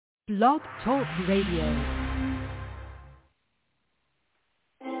Blog Talk Radio.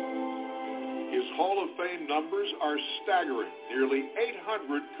 His Hall of Fame numbers are staggering. Nearly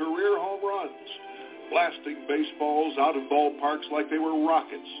 800 career home runs, blasting baseballs out of ballparks like they were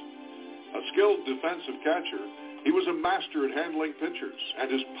rockets. A skilled defensive catcher, he was a master at handling pitchers, and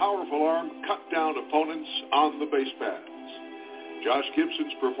his powerful arm cut down opponents on the base paths. Josh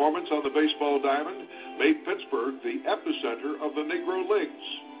Gibson's performance on the baseball diamond made Pittsburgh the epicenter of the Negro Leagues.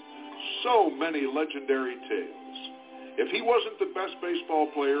 So many legendary tales. If he wasn't the best baseball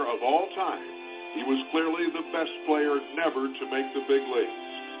player of all time, he was clearly the best player never to make the big leagues.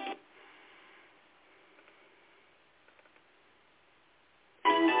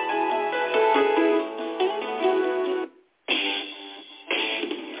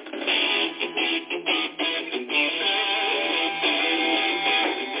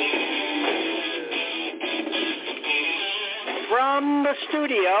 From the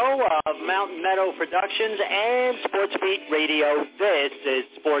studio of Mountain Meadow Productions and Sports Beat Radio, this is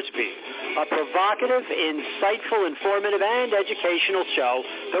Sports Beat, a provocative, insightful, informative, and educational show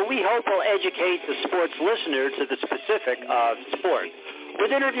that we hope will educate the sports listener to the specific of sport. With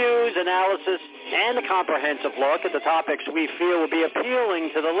interviews, analysis, and a comprehensive look at the topics we feel will be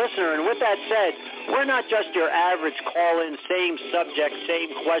appealing to the listener. And with that said, we're not just your average call-in, same subject,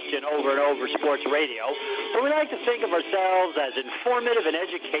 same question over and over sports radio, but we like to think of ourselves as informative and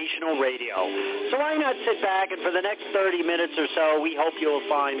educational radio. So why not sit back and for the next 30 minutes or so, we hope you'll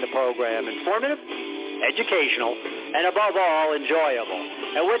find the program informative, educational, and above all, enjoyable.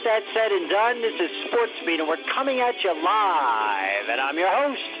 And with that said and done, this is Sports Beat, and we're coming at you live. And I'm your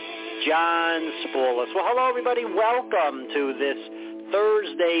host, John Spoulos. Well, hello, everybody. Welcome to this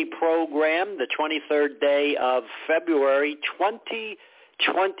Thursday program, the 23rd day of February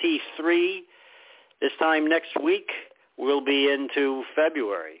 2023. This time next week, we'll be into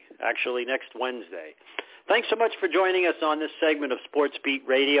February, actually next Wednesday. Thanks so much for joining us on this segment of Sports Beat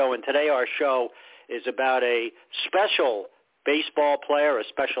Radio, and today our show is about a special baseball player, a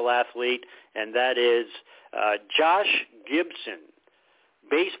special athlete, and that is Josh Gibson,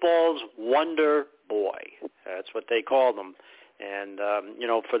 baseball's wonder boy. That's what they call them. And,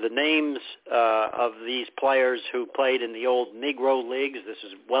 for the names of these players who played in the old Negro Leagues, this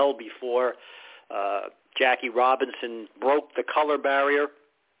is well before Jackie Robinson broke the color barrier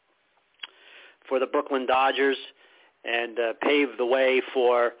for the Brooklyn Dodgers and paved the way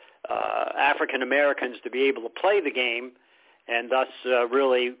for African Americans to be able to play the game, and thus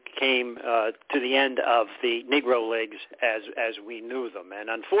really came to the end of the Negro Leagues as we knew them. And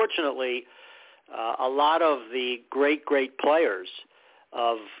unfortunately, a lot of the great players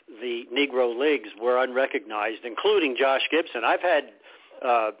of the Negro Leagues were unrecognized, including Josh Gibson. I've had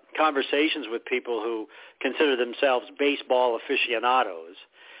conversations with people who consider themselves baseball aficionados,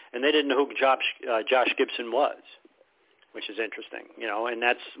 and they didn't know who Josh Gibson was, which is interesting, and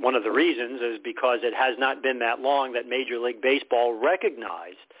that's one of the reasons is because it has not been that long that Major League Baseball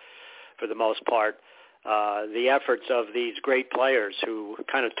recognized, for the most part, the efforts of these great players who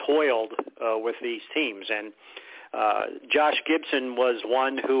kind of toiled with these teams. And Josh Gibson was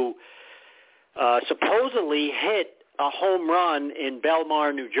one who supposedly hit a home run in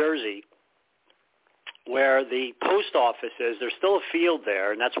Belmar, New Jersey, where the post office is. There's still a field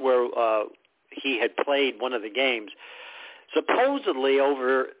there, and that's where he had played one of the games, supposedly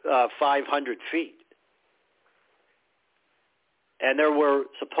over 500 feet. And there were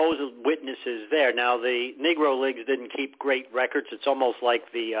supposed witnesses there. Now, the Negro Leagues didn't keep great records. It's almost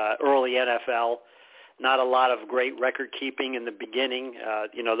like the early NFL. Not a lot of great record keeping in the beginning.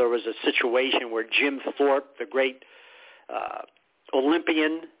 There was a situation where Jim Thorpe, the great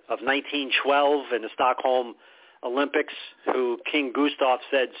Olympian of 1912 in the Stockholm Olympics, who King Gustav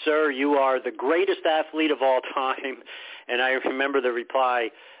said, "Sir, you are the greatest athlete of all time." And I remember the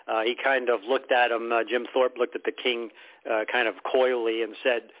reply. He kind of looked at him. Jim Thorpe looked at the king kind of coyly and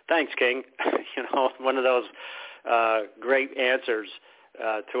said, "Thanks, King." One of those great answers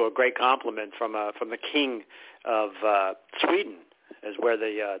to a great compliment from the king of Sweden, is where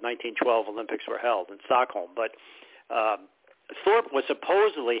the 1912 Olympics were held in Stockholm. But Thorpe was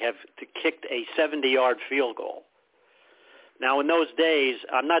supposedly have kicked a 70-yard field goal. Now, in those days,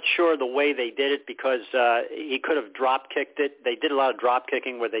 I'm not sure the way they did it because he could have drop-kicked it. They did a lot of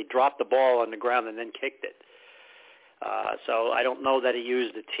drop-kicking where they dropped the ball on the ground and then kicked it. So I don't know that he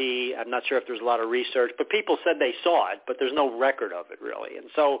used a tee. I'm not sure if there's a lot of research. But people said they saw it, but there's no record of it, really. And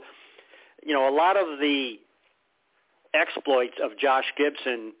so, a lot of the exploits of Josh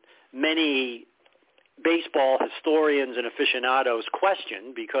Gibson, many baseball historians and aficionados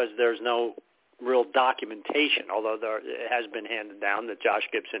question because there's no real documentation, although it has been handed down that Josh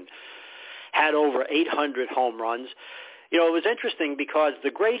Gibson had over 800 home runs. You know, it was interesting because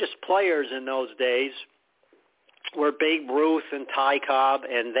the greatest players in those days were Babe Ruth and Ty Cobb,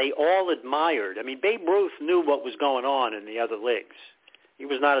 and they all admired. I mean, Babe Ruth knew what was going on in the other leagues. He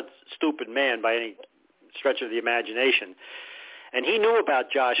was not a stupid man by any stretch of the imagination. And he knew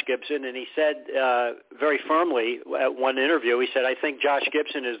about Josh Gibson, and he said very firmly at one interview, he said, I think Josh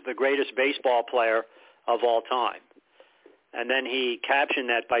Gibson is the greatest baseball player of all time. And then he captioned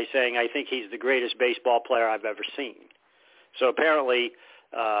that by saying, I think he's the greatest baseball player I've ever seen. So apparently,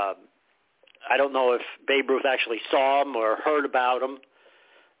 I don't know if Babe Ruth actually saw him or heard about him.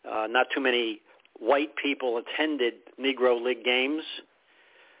 Not too many white people attended Negro League games.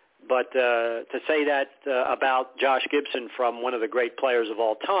 But to say that about Josh Gibson from one of the great players of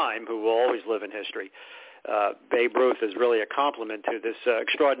all time, who will always live in history, Babe Ruth is really a compliment to this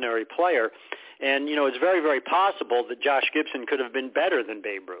extraordinary player. And, you know, it's very, very possible that Josh Gibson could have been better than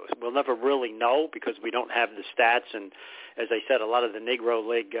Babe Ruth. We'll never really know because we don't have the stats. And as I said, a lot of the Negro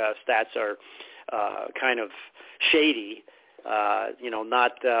League stats are kind of shady,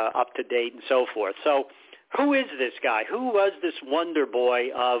 not up to date and so forth. So who is this guy? Who was this wonder boy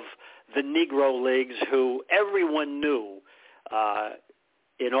of the Negro Leagues who everyone knew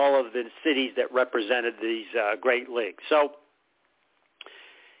in all of the cities that represented these great leagues? So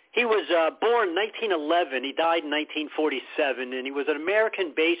he was born in 1911. He died in 1947, and he was an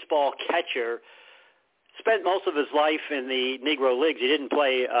American baseball catcher. Spent most of his life in the Negro Leagues. He didn't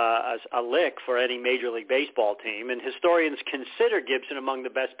play a lick for any Major League Baseball team, and historians consider Gibson among the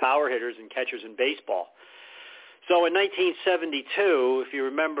best power hitters and catchers in baseball. So in 1972, if you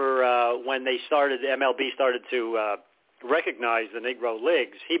remember when MLB started to recognize the Negro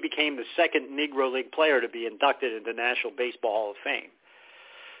Leagues, he became the second Negro League player to be inducted into the National Baseball Hall of Fame.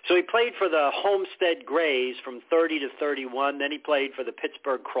 So he played for the Homestead Grays from 30 to 31. Then he played for the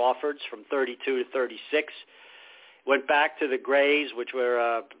Pittsburgh Crawfords from 32 to 36. Went back to the Grays, which were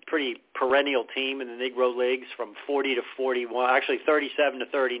a pretty perennial team in the Negro Leagues, from 40 to 41, actually 37 to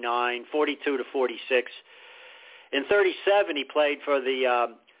 39, 42 to 46. In 37, he played for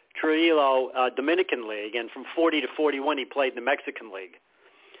the Trujillo Dominican League, and from 40 to 41, he played in the Mexican League.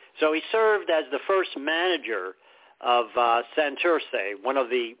 So he served as the first manager of Santurce, one of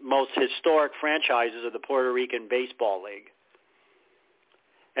the most historic franchises of the Puerto Rican Baseball League.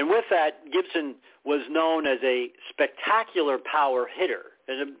 And with that, Gibson was known as a spectacular power hitter.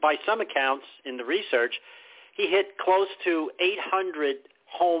 And by some accounts in the research, he hit close to 800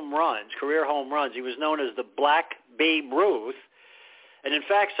 home runs, career home runs. He was known as the Black Babe Ruth. And in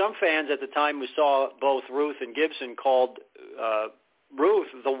fact, some fans at the time who saw both Ruth and Gibson called Ruth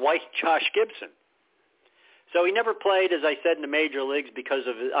the White Josh Gibson. So he never played, as I said, in the major leagues because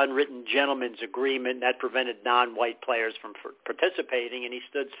of an unwritten gentleman's agreement that prevented non-white players from participating. And he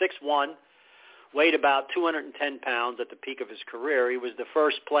stood 6'1", weighed about 210 pounds at the peak of his career. He was the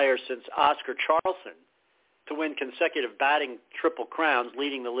first player since Oscar Charleston to win consecutive batting triple crowns,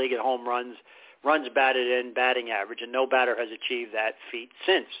 leading the league at home runs, runs batted in, batting average, and no batter has achieved that feat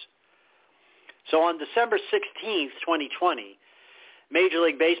since. So on December 16th, 2020, Major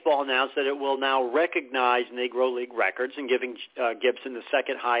League Baseball announced that it will now recognize Negro League records and giving Gibson the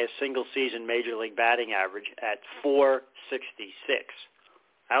second highest single-season Major League batting average at .466.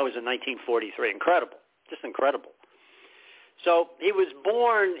 That was in 1943. Incredible. Just incredible. So he was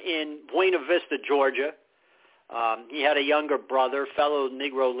born in Buena Vista, Georgia. He had a younger brother, fellow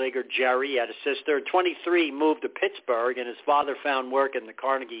Negro Leaguer Jerry. He had a sister. At 23, moved to Pittsburgh, and his father found work in the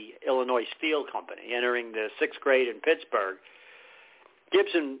Carnegie, Illinois Steel Company, entering the 6th grade in Pittsburgh.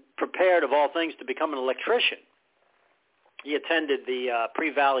 Gibson prepared, of all things, to become an electrician. He attended the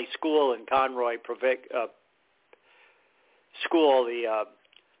Pre-Valley School in Conroy School, the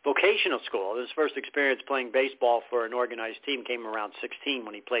vocational school. His first experience playing baseball for an organized team came around 16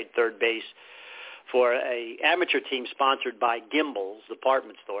 when he played third base for an amateur team sponsored by Gimbel's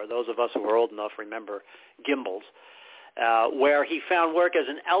department store. Those of us who are old enough remember Gimbel's. Where he found work as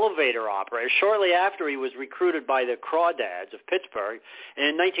an elevator operator. Shortly after, he was recruited by the Crawdads of Pittsburgh, and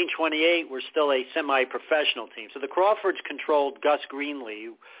in 1928 were still a semi-professional team. So the Crawfords controlled Gus Greenlee,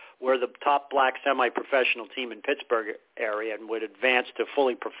 were the top black semi-professional team in Pittsburgh area, and would advance to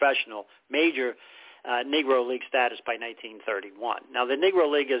fully professional major Negro League status by 1931. Now, the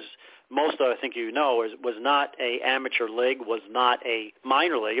Negro League, as most I think you know, was not an amateur league, was not a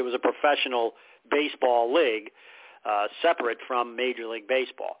minor league. It was a professional baseball league, separate from Major League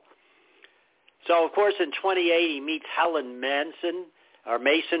Baseball. So, of course, in 28, he meets Helen Mason,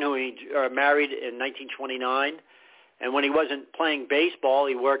 who he married in 1929, And when he wasn't playing baseball,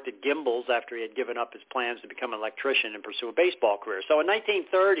 he worked at Gimbel's after he had given up his plans to become an electrician and pursue a baseball career. So in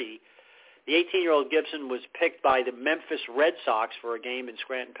 1930, the 18-year-old Gibson was picked by the Memphis Red Sox for a game in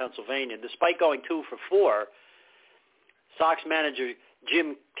Scranton, Pennsylvania. Despite going 2 for 4, Sox manager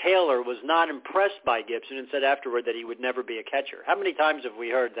Jim Taylor was not impressed by Gibson and said afterward that he would never be a catcher. How many times have we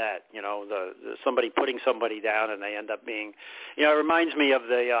heard that? You know, somebody putting somebody down and they end up being, you know, it reminds me of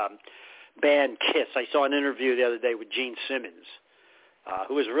the band Kiss. I saw an interview the other day with Gene Simmons,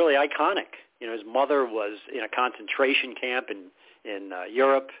 who was really iconic. You know, his mother was in a concentration camp in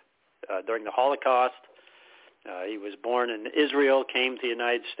Europe during the Holocaust. He was born in Israel, came to the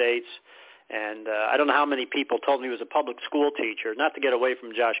United States. And I don't know how many people told me he was a public school teacher, not to get away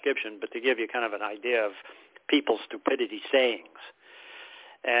from Josh Gibson, but to give you kind of an idea of people's stupidity sayings.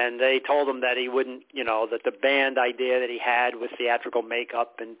 And they told him that he wouldn't, you know, that the band idea that he had with theatrical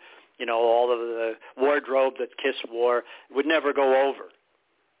makeup and, you know, all of the wardrobe that Kiss wore would never go over.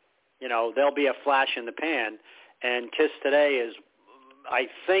 You know, there'll be a flash in the pan. And Kiss today is, I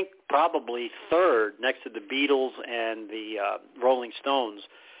think, probably third next to the Beatles and the Rolling Stones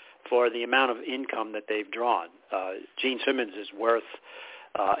for the amount of income that they've drawn. Gene Simmons is worth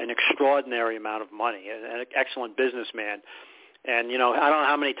an extraordinary amount of money, an excellent businessman. And, you know, I don't know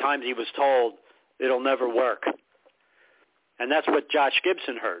how many times he was told it'll never work. And that's what Josh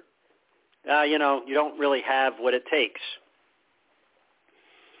Gibson heard. You know, you don't really have what it takes.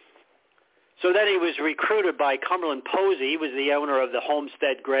 So then he was recruited by Cumberland Posey. He was the owner of the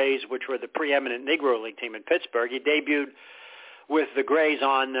Homestead Grays, which were the preeminent Negro League team in Pittsburgh. He debuted with the Grays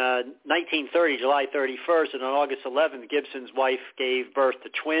on 1930, July 31st, and on August 11th, Gibson's wife gave birth to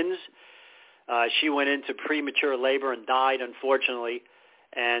twins. She went into premature labor and died, unfortunately.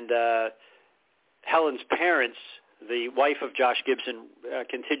 And Helen's parents, the wife of Josh Gibson,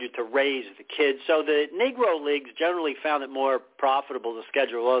 continued to raise the kids. So the Negro Leagues generally found it more profitable to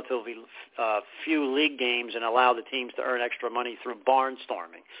schedule relatively few league games and allow the teams to earn extra money through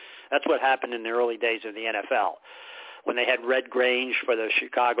barnstorming. That's what happened in the early days of the NFL. When they had Red Grange for the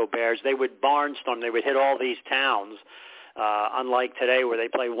Chicago Bears, they would barnstorm. They would hit all these towns, unlike today where they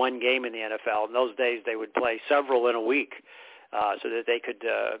play one game in the NFL. In those days, they would play several in a week so that they could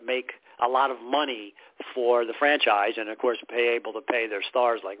make a lot of money for the franchise and, of course, able to pay their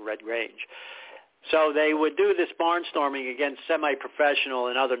stars like Red Grange. So they would do this barnstorming against semi-professional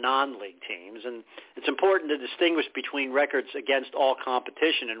and other non-league teams. And it's important to distinguish between records against all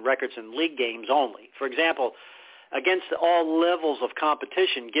competition and records in league games only. For example, against all levels of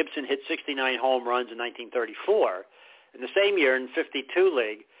competition, Gibson hit 69 home runs in 1934. In the same year, in 52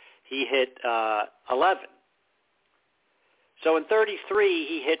 league, he hit 11. So in 33,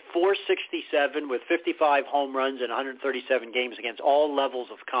 he hit .467 with 55 home runs and 137 games against all levels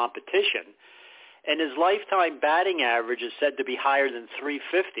of competition. And his lifetime batting average is said to be higher than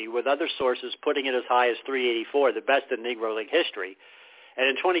 .350, with other sources putting it as high as .384, the best in Negro League history. And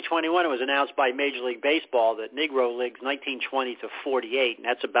in 2021, it was announced by Major League Baseball that Negro Leagues 1920 to 48, and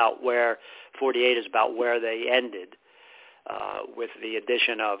that's about where 48 is about where they ended with the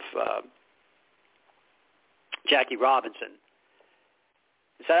addition of Jackie Robinson.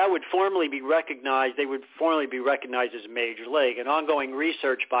 So that would formally be recognized. They would formally be recognized as a major league. And ongoing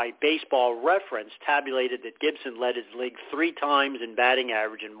research by Baseball Reference tabulated that Gibson led his league 3 times in batting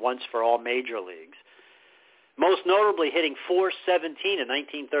average and once for all major leagues. Most notably hitting .417 in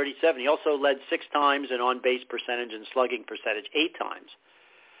 1937. He also led 6 times in on-base percentage and slugging percentage 8 times.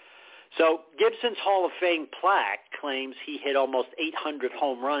 So Gibson's Hall of Fame plaque claims he hit almost 800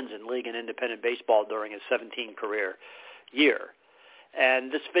 home runs in league and independent baseball during his 17-career year.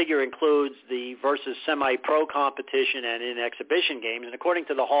 And this figure includes the versus semi-pro competition and in exhibition games. And according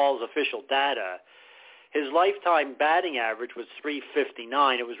to the Hall's official data, his lifetime batting average was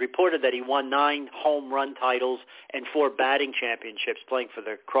 .359. It was reported that he won 9 home run titles and 4 batting championships playing for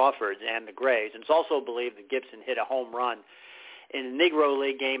the Crawfords and the Grays. And it's also believed that Gibson hit a home run in a Negro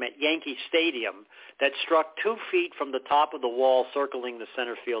League game at Yankee Stadium that struck 2 feet from the top of the wall circling the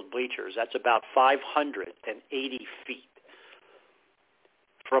center field bleachers. That's about 580 feet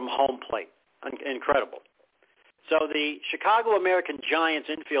from home plate. Incredible. So the Chicago American Giants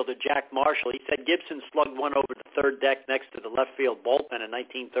infielder Jack Marshall, he said Gibson slugged one over the third deck next to the left field bullpen in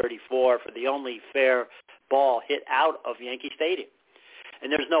 1934 for the only fair ball hit out of Yankee Stadium.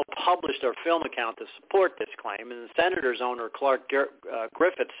 And there's no published or film account to support this claim. And the Senators owner Clark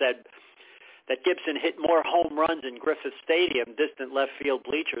Griffith said that Gibson hit more home runs in Griffith Stadium, distant left field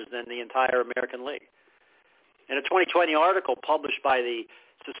bleachers, than the entire American League. In a 2020 article published by the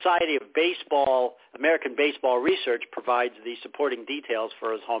Society of Baseball, American Baseball Research provides the supporting details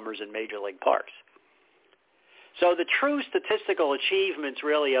for his homers in Major League parks. So the true statistical achievements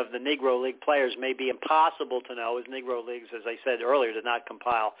really of the Negro League players may be impossible to know, as Negro Leagues, as I said earlier, did not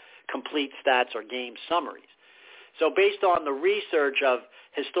compile complete stats or game summaries. So based on the research of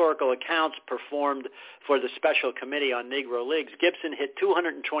historical accounts performed for the Special Committee on Negro Leagues, Gibson hit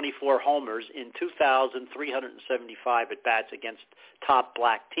 224 homers in 2,375 at-bats against top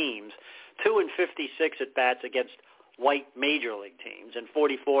black teams, 2 in 56 at-bats against white major league teams, and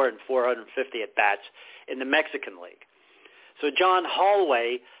 44 and 450 at-bats in the Mexican League. So John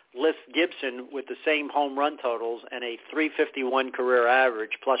Holloway lists Gibson with the same home run totals and a .351 career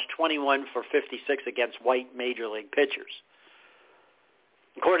average, plus 21 for 56 against white major league pitchers.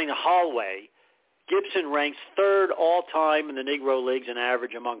 According to Holloway, Gibson ranks third all-time in the Negro Leagues in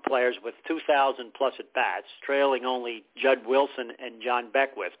average among players with 2,000-plus at-bats, trailing only Judd Wilson and John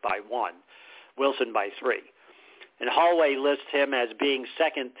Beckwith by 1, Wilson by 3. And Holloway lists him as being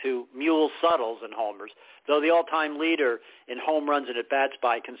second to Mule Suttles in homers, though the all-time leader in home runs and at-bats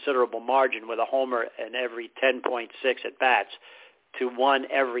by considerable margin, with a homer in every 10.6 at-bats to one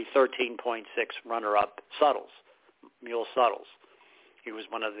every 13.6 runner-up Suttles, Mule Suttles. He was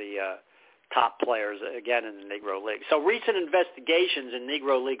one of the top players, again, in the Negro League. So recent investigations in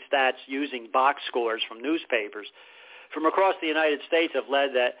Negro League stats using box scores from newspapers from across the United States have led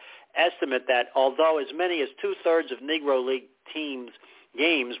that estimate that although as many as two-thirds of Negro League teams'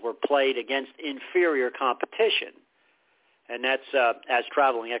 games were played against inferior competition, and that's as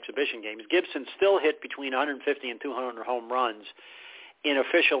traveling exhibition games, Gibson still hit between 150 and 200 home runs in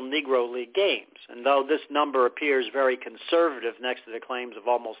official Negro League games. And though this number appears very conservative next to the claims of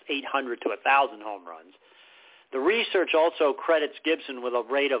almost 800 to 1,000 home runs, the research also credits Gibson with a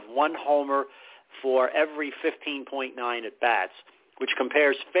rate of one homer for every 15.9 at-bats, which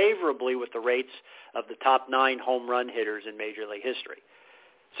compares favorably with the rates of the top 9 home run hitters in Major League history.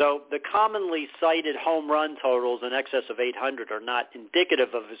 So the commonly cited home run totals in excess of 800 are not indicative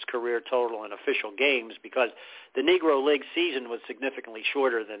of his career total in official games, because the Negro League season was significantly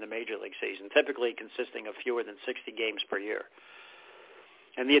shorter than the Major League season, typically consisting of fewer than 60 games per year.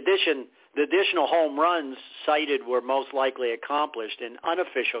 And the additional home runs cited were most likely accomplished in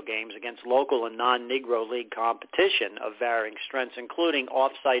unofficial games against local and non-Negro League competition of varying strengths, including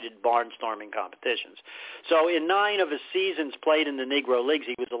off-sited barnstorming competitions. So in 9 of his seasons played in the Negro Leagues,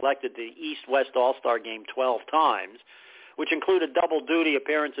 he was elected to the East-West All-Star Game 12 times, which included double-duty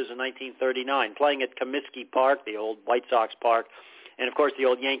appearances in 1939, playing at Comiskey Park, the old White Sox Park, and, of course, the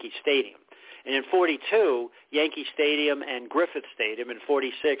old Yankee Stadium. And in 42, Yankee Stadium and Griffith Stadium. In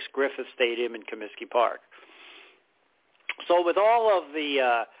 46, Griffith Stadium and Comiskey Park. So with all of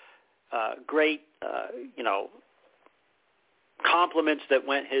the great, compliments that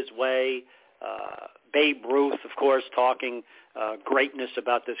went his way, Babe Ruth, of course, talking greatness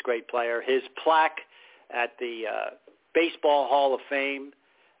about this great player, his plaque at the Baseball Hall of Fame,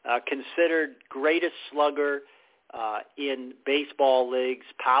 considered greatest slugger in baseball leagues,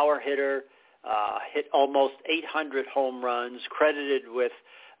 power hitter, hit almost 800 home runs, credited with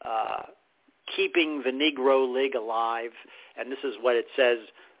keeping the Negro League alive, and this is what it says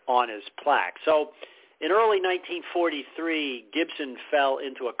on his plaque. So in early 1943, Gibson fell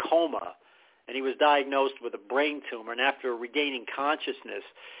into a coma, and he was diagnosed with a brain tumor, and after regaining consciousness,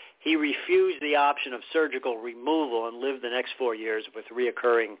 he refused the option of surgical removal and lived the next 4 years with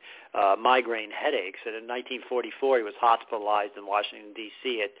reoccurring migraine headaches. And in 1944, he was hospitalized in Washington,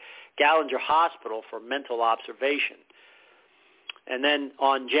 D.C. at Gallinger Hospital for mental observation. And then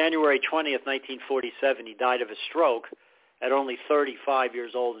on January 20th, 1947, he died of a stroke at only 35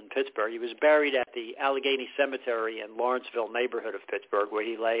 years old in Pittsburgh. He was buried at the Allegheny Cemetery in Lawrenceville neighborhood of Pittsburgh, where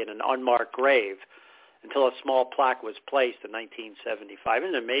he lay in an unmarked grave until a small plaque was placed in 1975.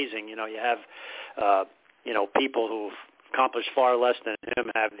 Isn't it amazing? You have, people who've accomplished far less than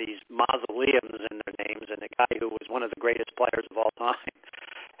him have these mausoleums in their names, and the guy who was one of the greatest players of all time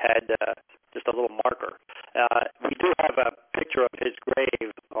had just a little marker. We do have a picture of his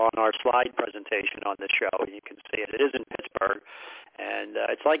grave on our slide presentation on the show, and you can see it. It is in Pittsburgh, and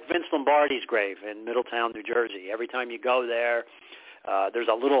it's like Vince Lombardi's grave in Middletown, New Jersey. Every time you go there, there's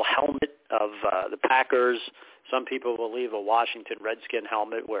a little helmet of the Packers. Some people will leave a Washington Redskin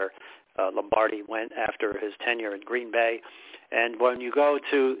helmet where Lombardi went after his tenure in Green Bay. And when you go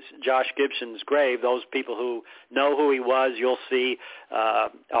to Josh Gibson's grave, those people who know who he was, you'll see a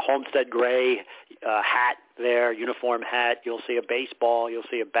Homestead Gray hat there, uniform hat. You'll see a baseball. You'll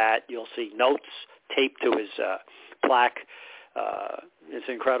see a bat. You'll see notes taped to his plaque. It's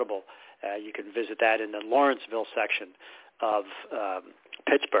incredible. You can visit that in the Lawrenceville section of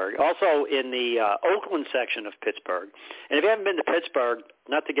Pittsburgh. Also in the Oakland section of Pittsburgh. And if you haven't been to Pittsburgh,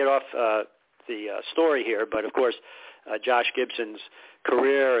 not to get off story here, but of course, Josh Gibson's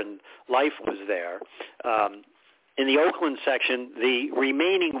career and life was there. In the Oakland section, the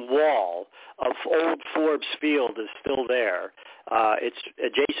remaining wall of old Forbes Field is still there. It's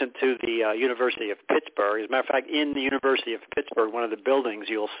adjacent to the University of Pittsburgh. As a matter of fact, in the University of Pittsburgh, one of the buildings,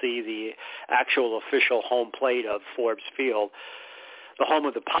 you'll see the actual official home plate of Forbes Field, the home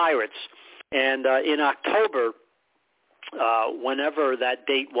of the Pirates. And in October, whenever that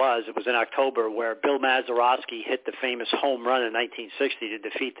date was, it was in October, where Bill Mazeroski hit the famous home run in 1960 to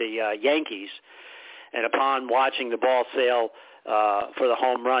defeat the Yankees. And upon watching the ball sail for the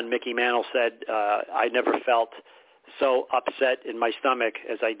home run, Mickey Mantle said, I never felt so upset in my stomach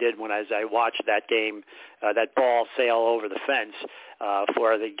as I did as I watched that game, that ball sail over the fence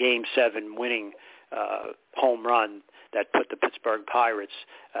for the Game 7 winning home run that put the Pittsburgh Pirates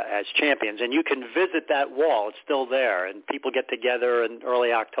as champions. And you can visit that wall. It's still there. And people get together in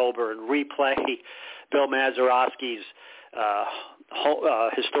early October and replay Bill Mazeroski's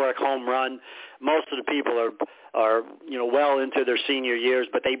historic home run. Most of the people are well into their senior years,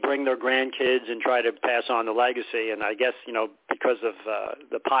 but they bring their grandkids and try to pass on the legacy. And I guess, because of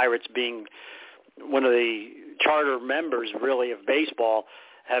the Pirates being one of the charter members, really, of baseball,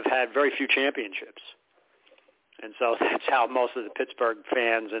 have had very few championships. And so that's how most of the Pittsburgh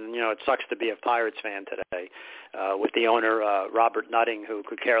fans, and, it sucks to be a Pirates fan today, with the owner, Robert Nutting, who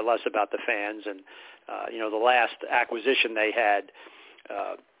could care less about the fans. And, the last acquisition they had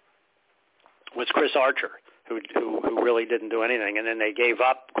was Chris Archer, who really didn't do anything. And then they gave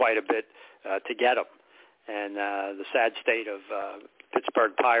up quite a bit to get him. And the sad state of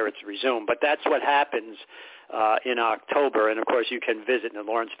Pittsburgh Pirates resumed. But that's what happens in October. And, of course, you can visit in the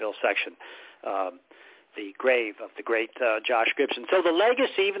Lawrenceville section the grave of the great Josh Gibson. So the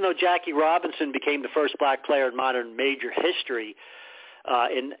legacy, even though Jackie Robinson became the first black player in modern major history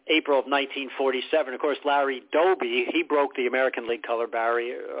in April of 1947, of course, Larry Doby, he broke the American League color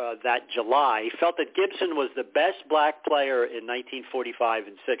barrier that July. He felt that Gibson was the best black player in 1945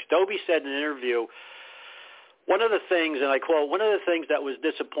 and 6. Doby said in an interview, one of the things, and I quote, one of the things that was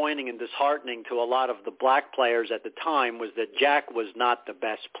disappointing and disheartening to a lot of the black players at the time was that Jack was not the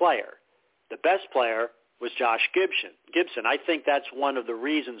best player. The best player was Josh Gibson. I think that's one of the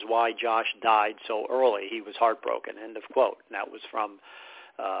reasons why Josh died so early. He was heartbroken, end of quote. And that was from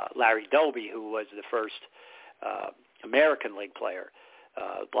Larry Doby, who was the first American League player,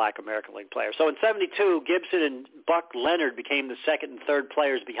 black American League player. So in 1972, Gibson and Buck Leonard became the second and third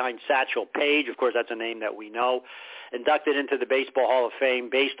players behind Satchel Paige. Of course, that's a name that we know. Inducted into the Baseball Hall of Fame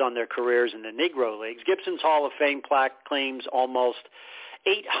based on their careers in the Negro Leagues. Gibson's Hall of Fame plaque claims almost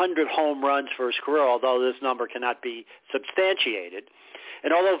 800 home runs for his career, although this number cannot be substantiated.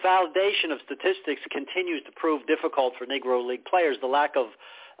 And although validation of statistics continues to prove difficult for Negro League players, the lack of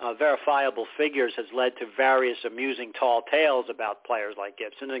verifiable figures has led to various amusing tall tales about players like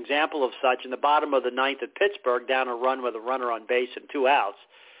Gibson. An example of such, in the bottom of the ninth at Pittsburgh, down a run with a runner on base and 2 outs,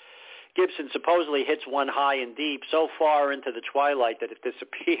 Gibson supposedly hits one high and deep so far into the twilight that it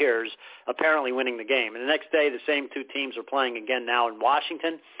disappears, apparently winning the game. And the next day, the same two teams are playing again now in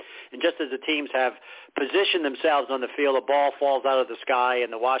Washington. And just as the teams have positioned themselves on the field, a ball falls out of the sky,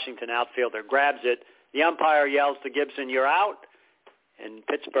 and the Washington outfielder grabs it. The umpire yells to Gibson, "You're out." In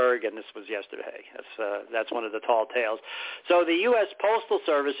Pittsburgh, and this was yesterday. That's one of the tall tales. So the U.S. Postal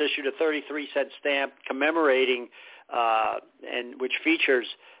Service issued a 33-cent stamp commemorating and which features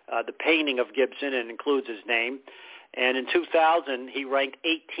the painting of Gibson and includes his name. And in 2000, he ranked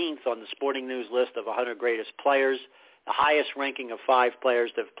 18th on the Sporting News list of 100 greatest players, the highest ranking of 5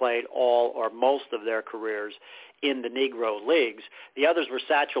 players that have played all or most of their careers in the Negro Leagues. The others were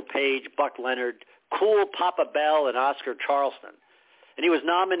Satchel Paige, Buck Leonard, Cool Papa Bell, and Oscar Charleston. And he was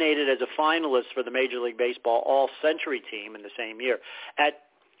nominated as a finalist for the Major League Baseball All-Century team in the same year. At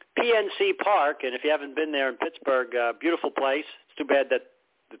PNC Park, and if you haven't been there in Pittsburgh, beautiful place. It's too bad that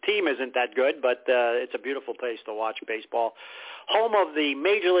the team isn't that good, but it's a beautiful place to watch baseball. Home of the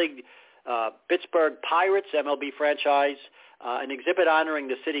Major League Pittsburgh Pirates, MLB franchise. An exhibit honoring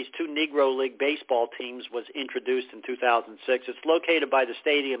the city's 2 Negro League baseball teams was introduced in 2006. It's located by the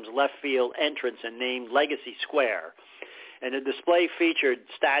stadium's left field entrance and named Legacy Square. And the display featured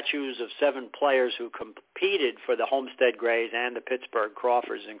statues of 7 players who competed for the Homestead Grays and the Pittsburgh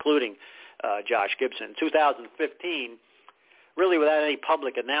Crawfords, including Josh Gibson. In 2015, really without any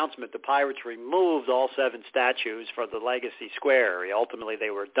public announcement, the Pirates removed all 7 statues from the Legacy Square area. Ultimately,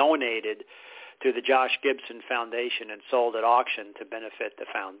 they were donated to the Josh Gibson Foundation and sold at auction to benefit the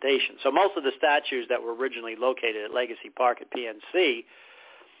foundation. So most of the statues that were originally located at Legacy Park at PNC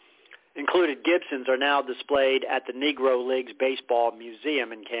included Gibsons, are now displayed at the Negro Leagues Baseball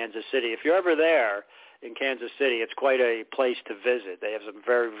Museum in Kansas City. If you're ever there in Kansas City, it's quite a place to visit. They have some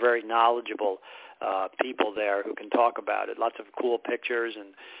very, very knowledgeable people there who can talk about it. Lots of cool pictures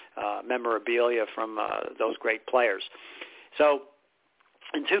and memorabilia from those great players. So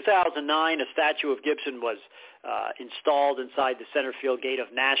in 2009, a statue of Gibson was installed inside the center field gate of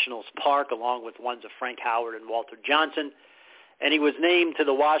Nationals Park, along with ones of Frank Howard and Walter Johnson. And he was named to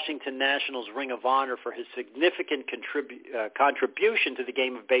the Washington Nationals Ring of Honor for his significant contribution to the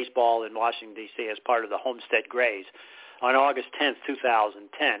game of baseball in Washington, D.C. as part of the Homestead Grays on August 10th,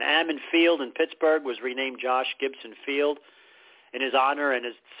 2010. Ammon Field in Pittsburgh was renamed Josh Gibson Field in his honor and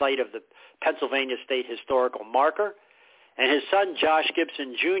as site of the Pennsylvania State Historical Marker. And his son, Josh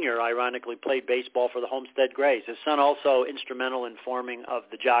Gibson Jr., ironically played baseball for the Homestead Grays. His son also instrumental in forming of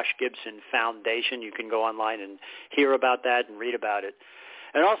the Josh Gibson Foundation. You can go online and hear about that and read about it.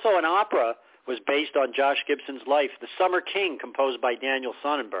 And also an opera was based on Josh Gibson's life, The Summer King, composed by Daniel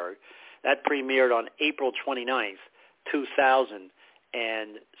Sonnenberg. That premiered on April 29th,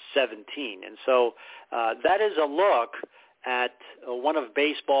 2017. And so that is a look at one of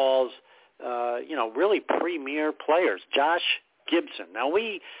baseball's really premier players, Josh Gibson. Now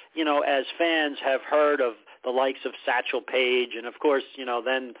we, as fans have heard of the likes of Satchel Paige, and of course,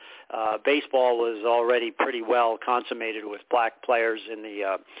 then baseball was already pretty well consummated with black players in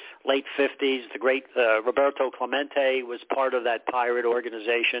the late 50s. The great Roberto Clemente was part of that Pirate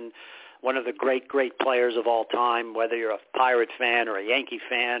organization, one of the great, great players of all time. Whether you're a Pirate fan or a Yankee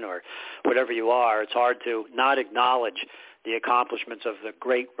fan or whatever you are, it's hard to not acknowledge the accomplishments of the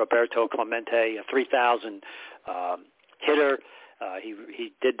great Roberto Clemente, a 3,000 hitter.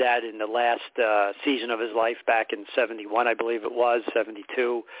 He did that in the last season of his life back in 71, I believe it was,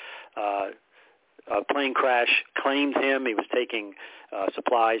 72. A plane crash claimed him. He was taking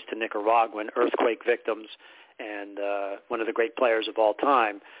supplies to Nicaraguan earthquake victims, and one of the great players of all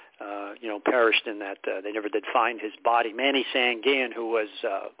time, perished in that. They never did find his body. Manny Sanguin, who was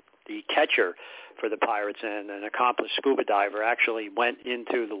the catcher for the Pirates and an accomplished scuba diver, actually went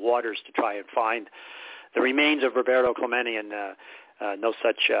into the waters to try and find the remains of Roberto Clemente, and no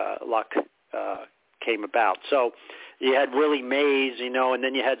such luck came about. So you had Willie Mays, and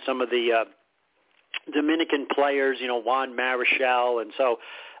then you had some of the Dominican players, Juan Marichal, and so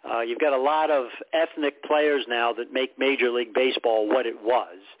you've got a lot of ethnic players now that make Major League Baseball what it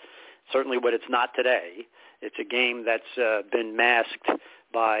was, certainly what it's not today. It's a game that's been masked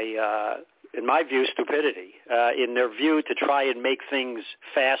by, in my view, stupidity, in their view to try and make things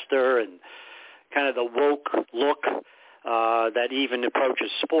faster and kind of the woke look that even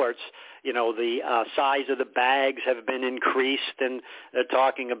approaches sports. The size of the bags have been increased, and they're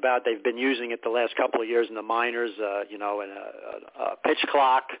talking about they've been using it the last couple of years in the minors, in a pitch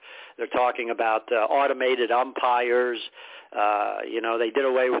clock. They're talking about automated umpires. They did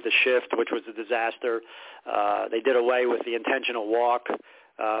away with the shift, which was a disaster. They did away with the intentional walk,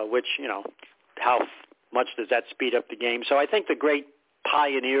 which, how much does that speed up the game? So I think the great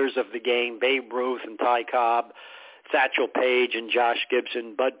pioneers of the game, Babe Ruth and Ty Cobb, Satchel Paige and Josh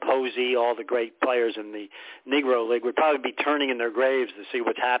Gibson, Bud Posey, all the great players in the Negro League would probably be turning in their graves to see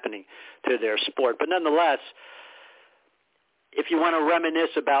what's happening to their sport. But nonetheless, if you want to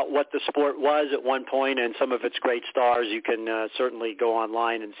reminisce about what the sport was at one point and some of its great stars, you can certainly go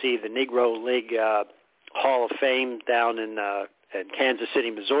online and see the Negro League Hall of Fame down in Kansas City,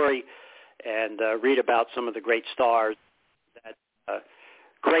 Missouri, and read about some of the great stars that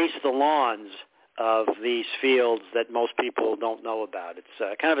grace the lawns of these fields that most people don't know about.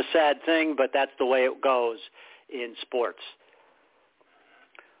 It's kind of a sad thing, but that's the way it goes in sports.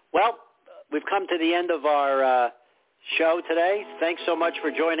 Well, we've come to the end of our show today. Thanks so much for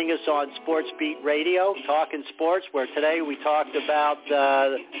joining us on Sports Beat Radio, Talkin' Sports, where today we talked about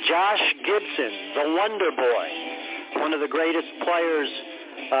Josh Gibson, the Wonder Boy, one of the greatest players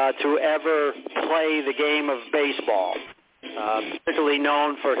to ever play the game of baseball. Particularly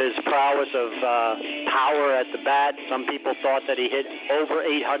known for his prowess of power at the bat. Some people thought that he hit over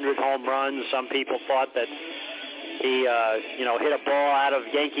 800 home runs. Some people thought that he, hit a ball out of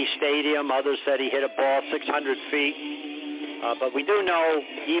Yankee Stadium. Others said he hit a ball 600 feet. But we do know,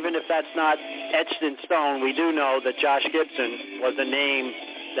 even if that's not etched in stone, we do know that Josh Gibson was a name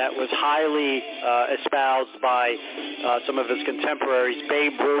that was highly espoused by some of his contemporaries.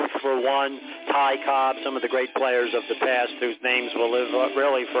 Babe Ruth, for one, Ty Cobb, some of the great players of the past whose names will live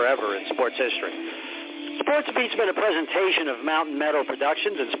really forever in sports history. Sports Beat's been a presentation of Mountain Meadow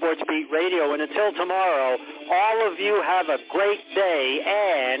Productions and Sports Beat Radio. And until tomorrow, all of you have a great day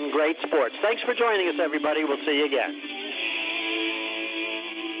and great sports. Thanks for joining us, everybody. We'll see you again.